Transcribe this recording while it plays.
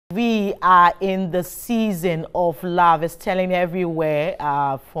We are in the season of love. It's telling everywhere.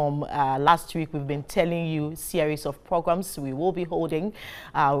 From last week, we've been telling you series of programs we will be holding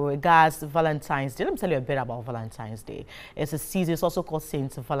regards to Valentine's Day. Let me tell you a bit about Valentine's Day. It's a season. It's also called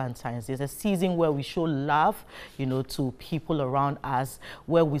Saint Valentine's Day. It's a season where we show love, to people around us,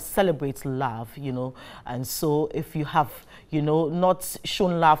 where we celebrate love, And so, if you have, not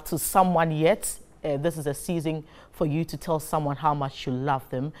shown love to someone yet, this is a season for you to tell someone how much you love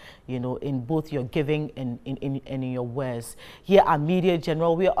them, in both your giving and in your words. Here at Media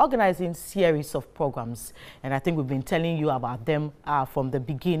General, we are organizing series of programs, and I think we've been telling you about them from the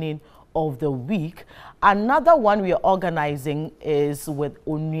beginning of the week. Another one we are organizing is with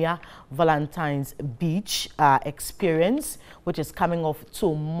Onua Valentine's Beach experience, which is coming off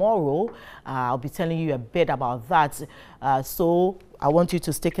tomorrow. I'll be telling you a bit about that. So I want you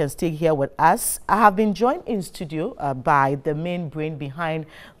to stick and stay here with us. I have been joined in studio by the main brain behind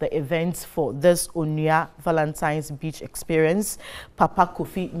the events for this Onua Valentine's Beach experience, Papa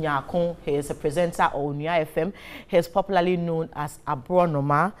Kofi Nyakon. He is a presenter of Onua FM. He is popularly known as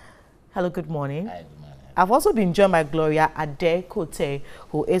Abronoma. Hello, good morning. Hi, good morning. I've also been joined by Gloria Ade-Kote,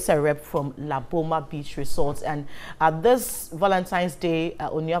 who is a rep from Laboma Beach Resort. And this Valentine's Day,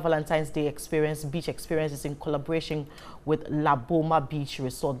 Onua Valentine's Day experience, beach experience, is in collaboration with Laboma Beach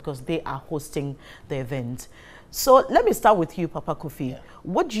Resort because they are hosting the event. So let me start with you, Papa Kofi. Yeah.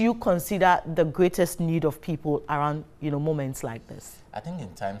 What do you consider the greatest need of people around, moments like this? I think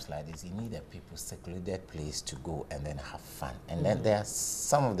in times like this, you need a people secluded place to go and then have fun. And then there are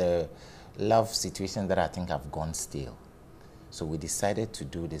some of the love situations that I think have gone stale. So we decided to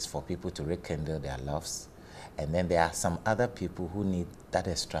do this for people to rekindle their loves. And then there are some other people who need that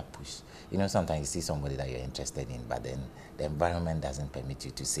extra push. Sometimes you see somebody that you're interested in, but then the environment doesn't permit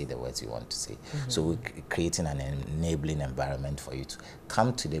you to say the words you want to say. So we're creating an enabling environment for you to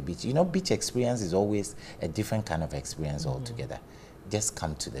come to the beach. Beach experience is always a different kind of experience altogether. Just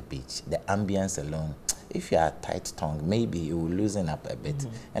come to the beach. The ambience alone, if you are tight-tongued, maybe you will loosen up a bit.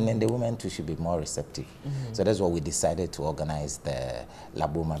 And then the women too should be more receptive. So that's what we decided to organize the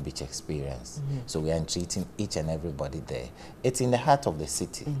Laboma Beach experience. So we are entreating each and everybody there. It's in the heart of the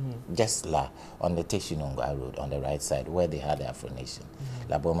city, just on the Teshinonga Road, on the right side, where they had the Afro Nation.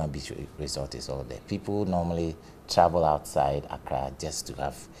 Laboma Beach Resort is all there. People normally travel outside Accra just to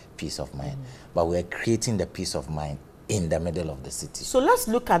have peace of mind. But we're creating the peace of mind in the middle of the city. So let's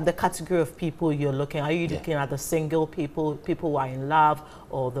look at the category of people you're looking at. Are you looking at the single people, people who are in love,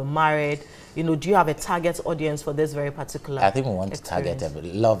 or the married? Do you have a target audience for this very particular I think we want experience? to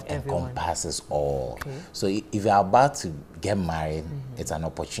target love encompasses all. Okay. So if you're about to get married, it's an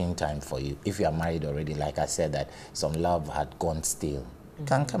opportune time for you. If you are married already, like I said, that some love had gone stale,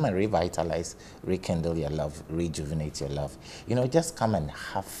 can come and revitalize, rekindle your love, rejuvenate your love. Just come and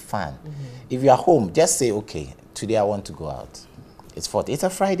have fun. If you're home, just say, okay, today I want to go out. It's 40. It's a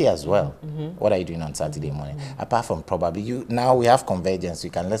Friday as well. What are you doing on Saturday morning? Apart from probably now we have convergence.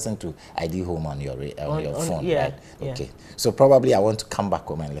 You can listen to ID Home on your phone, right? Okay. So probably I want to come back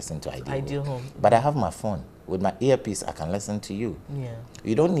home and listen to ID Home. But I have my phone. With my earpiece, I can listen to you. Yeah.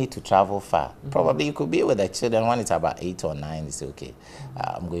 You don't need to travel far. Probably you could be with the children when it's about 8 or 9. You say, okay,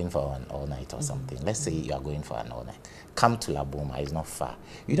 I'm going for an all-night or something. Let's say you are going for an all-night. Come to Laboma. It's not far.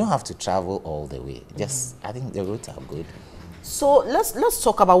 You don't have to travel all the way. Just, I think the routes are good. So let's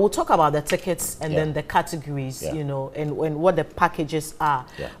talk about, we'll talk about the tickets and then the categories, and what the packages are.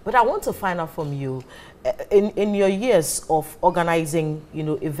 But I want to find out from you, in your years of organizing,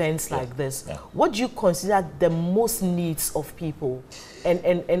 events like this, what do you consider the most needs of people?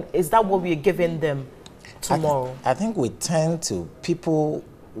 And is that what we're giving them tomorrow? I think we tend to, people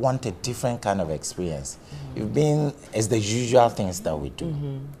want a different kind of experience. It's the usual things that we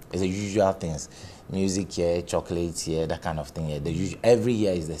do. It's the usual things. Music here, chocolate here, that kind of thing here. Every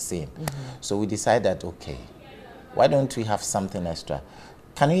year is the same. So we decided that, okay, why don't we have something extra?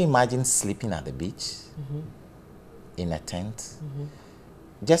 Can you imagine sleeping at the beach in a tent?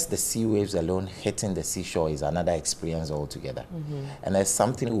 Just the sea waves alone hitting the seashore is another experience altogether. And there's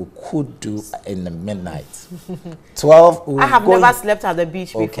something we could do in the midnight. 12. I have never slept at the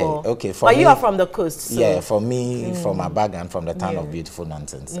beach before. Okay. But you are from the coast. So. Yeah, for me, from my background, from the town of beautiful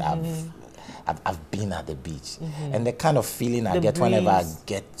nonsense, I've been at the beach, and the kind of feeling I get whenever I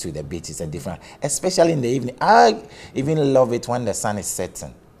get to the beach is a different, especially in the evening. I even love it when the sun is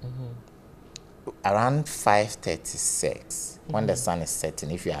setting. Around 5:36, when the sun is setting,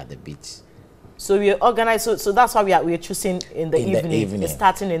 if you're at the beach. So we organize. So that's why we're choosing in the evening. It's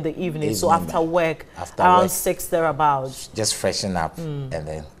starting in the evening. So after work, around 6 thereabouts. Just freshen up and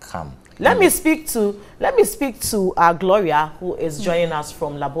then come. Let me speak to Gloria, who is joining us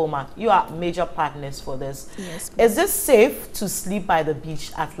from Laboma. You are major partners for this. Yes. Please. Is it safe to sleep by the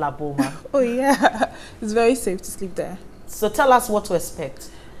beach at Laboma? Oh yeah, it's very safe to sleep there. So tell us what to expect.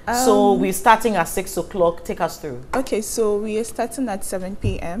 So we're starting at 6 o'clock. Take us through. Okay, so we are starting at 7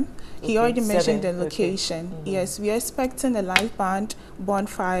 p.m. He already mentioned the location. Okay. Yes, we are expecting a live band,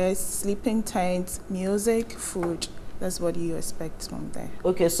 bonfires, sleeping tents, music, food. That's what you expect from there.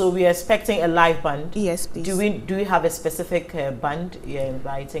 Okay, so we are expecting a live band. Yes, please. Do we have a specific band you're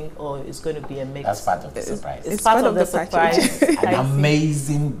inviting, or it's going to be a mix? That's part of the surprise. It's part of the surprise. An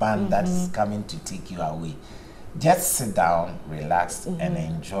amazing band that's coming to take you away. Just sit down, relax, and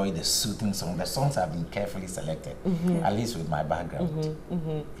enjoy the soothing song. The songs have been carefully selected, at least with my background.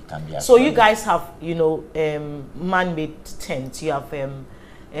 It can be. So you guys have, you know, man-made tents. You have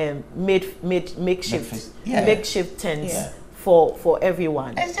makeshift tents for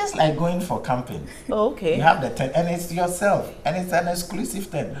everyone. It's just like going for camping. Oh, okay. You have the tent, and it's yourself, and it's an exclusive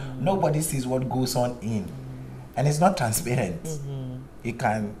tent. Nobody sees what goes on in, and it's not transparent. You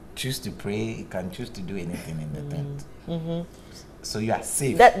can choose to pray. You can choose to do anything in the tent. So you are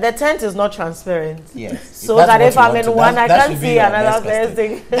safe. The tent is not transparent. Yes. So that if I'm in one, I can't see another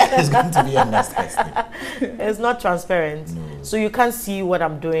person. That is going to be a next question. It's not transparent. No. So you can't see what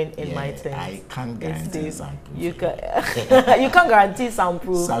I'm doing in my tent. I can't guarantee soundproof. You can't guarantee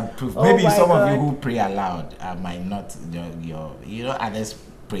soundproof. Soundproof. Maybe some of you who pray aloud might not. Others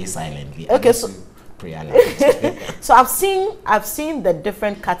pray silently. Okay, so. So I've seen the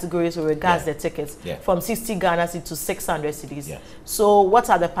different categories with regards the tickets from 60 Ghana cedis to 600 cedis. So what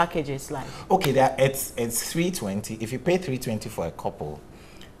are the packages like? Okay, it's 320. If you pay 320 for a couple,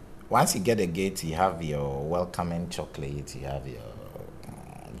 once you get a gate, you have your welcoming chocolate, you have your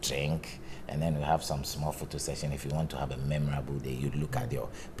drink, and then you have some small photo session. If you want to have a memorable day, you look at your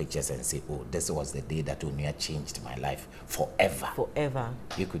pictures and say, oh, this was the day that Onua changed my life forever. Forever.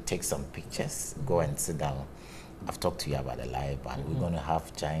 You could take some pictures, go and sit down. I've talked to you about the live band. We're going to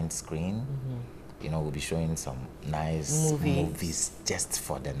have giant screen. You know, we'll be showing some nice movies just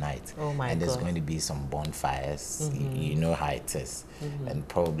for the night. Oh my God. And there's going to be some bonfires. You know how it is. And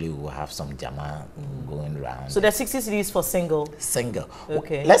probably we'll have some jama going around. So the 60 cedis for single? Single.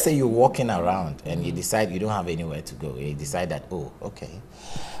 Okay. Let's say you're walking around and you decide you don't have anywhere to go. You decide that, oh, okay,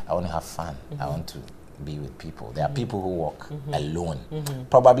 I want to have fun. I want to be with people. There are people who walk alone.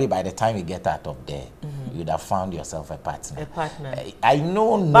 Probably by the time you get out of there, you'd have found yourself a partner. A partner. I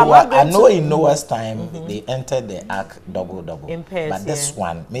know Noah. I know in Noah's time they entered the ark double. In pairs, but this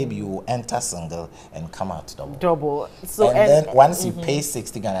one, maybe you will enter single and come out double. Double. So and then once you pay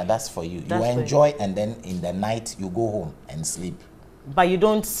 60 Ghana, that's for you. You enjoy, and then in the night you go home and sleep. But you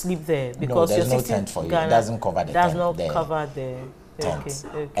don't sleep there because no, there's no tent for you. It doesn't cover the tent. Does not cover the tent.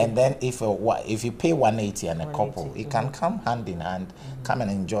 Okay. And then if you pay 180 and a couple, you can come hand in hand, come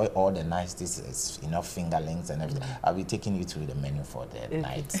and enjoy all the niceties, fingerlings and everything. I'll be taking you through the menu for the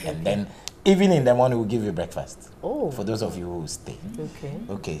night. And then even in the morning, we'll give you breakfast. Oh. For those of you who stay. Okay.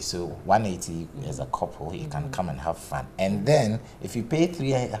 Okay, so 180 as a couple, you can come and have fun. And then if you pay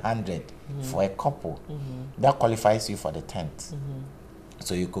 300 for a couple, that qualifies you for the tent.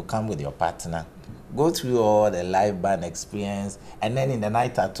 So you could come with your partner, go through all the live band experience, and then in the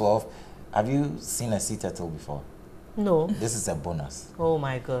night at 12, have you seen a sea turtle before? No. This is a bonus. Oh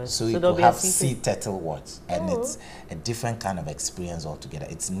my God. So you could have sea turtle watch, and it's a different kind of experience altogether.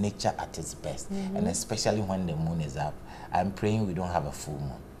 It's nature at its best, and especially when the moon is up. I'm praying we don't have a full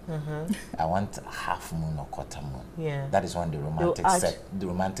moon. I want a half moon or quarter moon. Yeah. That is when the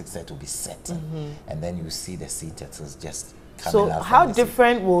romantic set will be set, and then you see the sea turtles just. So how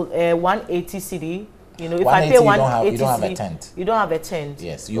different will 180 cedi? You know, if I pay 180 you don't have a tent. You don't have a tent.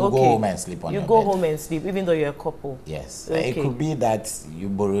 Yes, you go home and sleep on your bed. You go home and sleep, even though you're a couple. Yes. Okay. It could be that you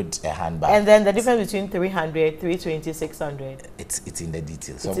borrowed a handbag. And then the difference between 300, 320, 600. It's in the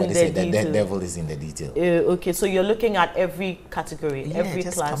details. Somebody said the devil is in the detail. Okay, so you're looking at every category, every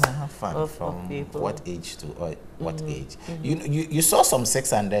just class. Come and have fun from what age to what age. You saw some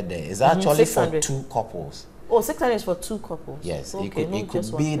 600 there. It's actually 600. For 2 couples. Oh, 600 is for 2 couples. Yes, okay, it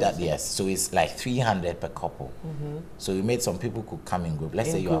could be that, yes. So it's like 300 per couple. So you made some people could come in group.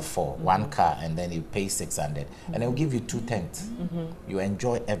 Let's say you have 4, 1 car, and then you pay 600, and they'll give you 2 tents. You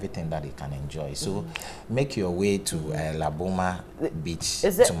enjoy everything that you can enjoy. So make your way to Laboma Beach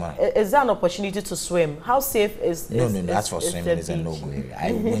tomorrow. Is there an opportunity to swim? How safe is No, that's for swimming. It's a no-go area.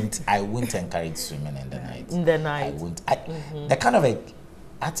 I wouldn't encourage swimming in the night. In the night. I wouldn't. The kind of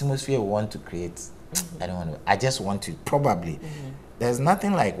atmosphere we want to create. I don't want to. I just want to probably. There's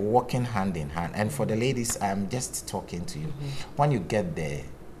nothing like walking hand in hand. And for the ladies, I'm just talking to you. When you get there,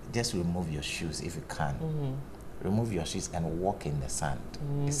 just remove your shoes if you can. Remove your shoes and walk in the sand.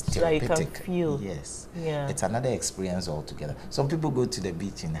 It's So that you therapeutic. can feel. Yes. Yeah. It's another experience altogether. Some people go to the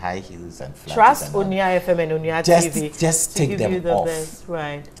beach in high heels and flats. Trust Onua FM and Onua TV. Just take them off. Best.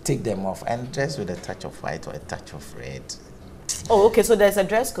 Right. Take them off and dress with a touch of white or a touch of red. Oh, okay. So there's a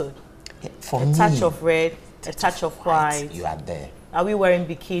dress code. Yeah, for a me, touch of red, a touch of white. You are there. Are we wearing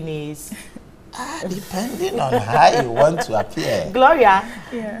bikinis? Depending on how you want to appear. Gloria,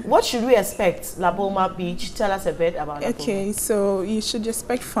 Yeah. what should we expect? La Boma Beach. Tell us a bit about La Boma. Okay, so you should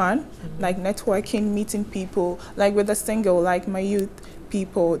expect fun, like networking, meeting people, like with the single, like my youth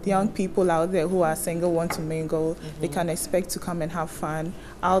people, the young people out there who are single, want to mingle, they can expect to come and have fun.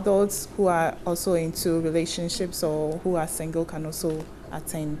 Adults who are also into relationships or who are single can also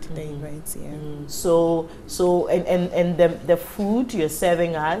attend the events. Yeah. So and the food you're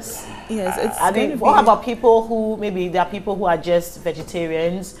serving us. Yes, it's I going mean, to what be. about people who maybe there are people who are just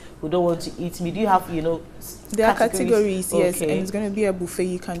vegetarians who don't want to eat meat? Do you have There are categories, yes, Okay. and it's going to be a buffet.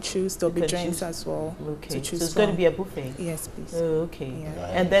 You can choose. There'll be can drinks choose. as well. Okay, To choose so it's going to from. be a buffet. Yes, please. Oh, okay. Yeah.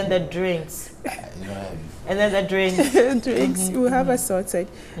 And then the drinks. You know, And then the drinks. Drinks, we have assorted.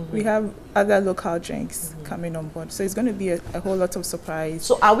 We have other local drinks coming on board. So it's going to be a whole lot of surprise.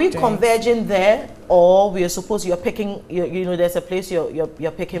 So are we drinks. converging there, or we are supposed you're picking? There's a place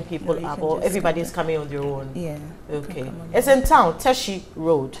you're picking people No, you up, can or just everybody's come coming on their own. Yeah. Okay. come on. It's in town, Teshi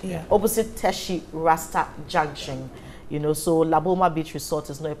Road, Yeah. opposite Teshi Rasta Junction. So La Boma Beach Resort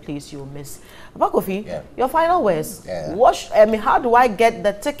is not a place you'll miss. Abakofi, Yeah. your final words. Yeah. How do I get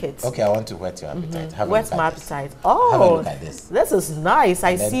the tickets? okay, I want to whet your appetite. Have a Where's look my at this. appetite? Have a Oh, look at this. this is nice.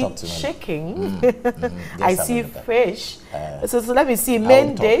 I And then see talk to me. chicken. Just I have a see look at it. fish. Uh, So let me see will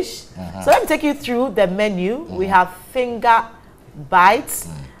main talk. dish. So let me take you through the menu. We have finger bites.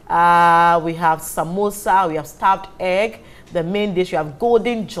 We have samosa. We have stuffed egg. The main dish. We have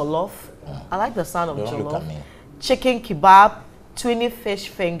golden jollof. I like the sound of Don't look jollof. at me. Chicken kebab. 20 fish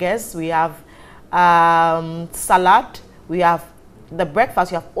fingers. We have salad. We have the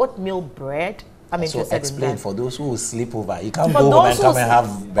breakfast. We have oatmeal bread. I'm So interested in explain that. for those who will sleep over. You can't For go home those and who come and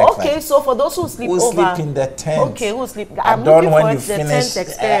have breakfast. Okay, so for those who sleep Who over, sleep in the tent? Okay, who sleep? I've I'm done looking when for you the finish. tent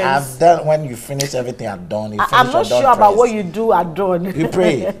experience. I've done when you finish everything. I've done. I'm not sure about what you do at dawn. You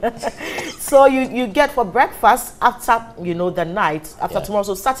pray. So you get for breakfast after the night after Yeah. tomorrow,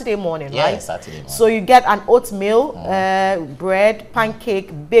 so Saturday morning, Yeah, right? Saturday morning. So you get an oatmeal, bread, pancake,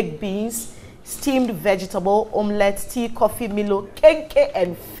 baked beans, steamed vegetable, omelette, tea, coffee, Milo, kenke,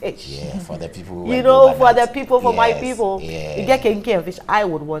 and fish. Yeah, for the people who You went know, for overnight. the people, for my Yes, people, yeah. you get kenke and fish. I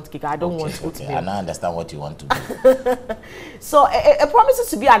would want cake. I don't want Okay, oatmeal. I now understand what you want to do. So it promises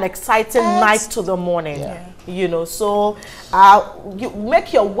to be an exciting night to the morning. Yeah. So you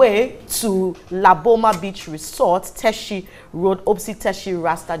make your way to La Boma Beach Resort, Teshi Road, opposite Teshi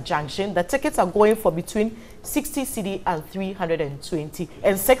Rasta Junction. The tickets are going for between 60 cedi and 320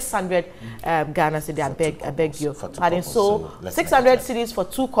 and 600 Ghana cedi. I beg you. For two Pardon. couples, So so let's 600 make it cedis for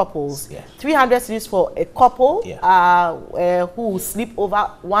two couples, Yeah. 300 cedis for a couple Yeah. who will sleep over,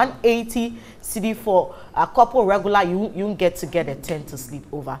 180 cedi for a couple regular. You get a tent to sleep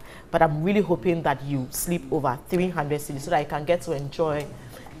over, but I'm really hoping that you sleep over 300 cedis so that I can get to enjoy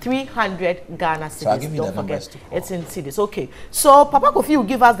 300 Ghana cedis. So I'll give you Don't the numbers forget, to call. it's in cedis. Okay, so Papa Kofi will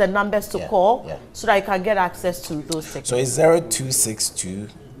give us the numbers to Yeah, call yeah. so that I can get access to those tickets. So it's 0262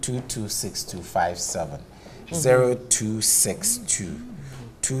 226257. 0262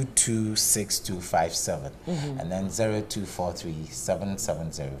 226257. And then 0243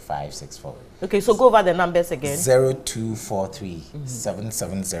 770564. Okay, so go over the numbers again. 0243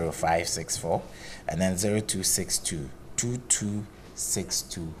 770564. And then 0262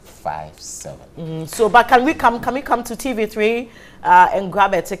 226257. So, but can we come to TV3 and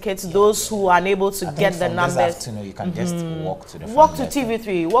grab a ticket? Those who are unable to I think get the from numbers. This afternoon, you can just walk to the Walk to front desk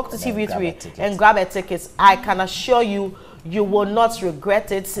TV3, walk to and then grab a TV3 ticket. and grab a ticket. I can assure you, you will not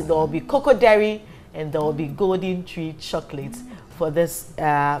regret it. There will be Cocoa Dairy and there will be Golden Tree chocolate for this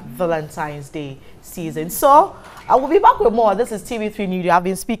Valentine's Day season. So I will be back with more. This is TV3 News. I've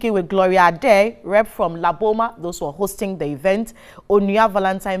been speaking with Gloria Ade, rep from La Boma, those who are hosting the event, Onua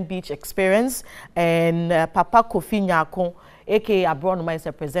Valentine Beach Experience, and Papa Kofi Nyako, aka Abronoma, is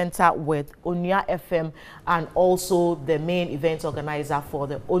a presenter with Onua FM and also the main event organizer for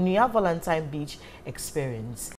the Onua Valentine Beach Experience.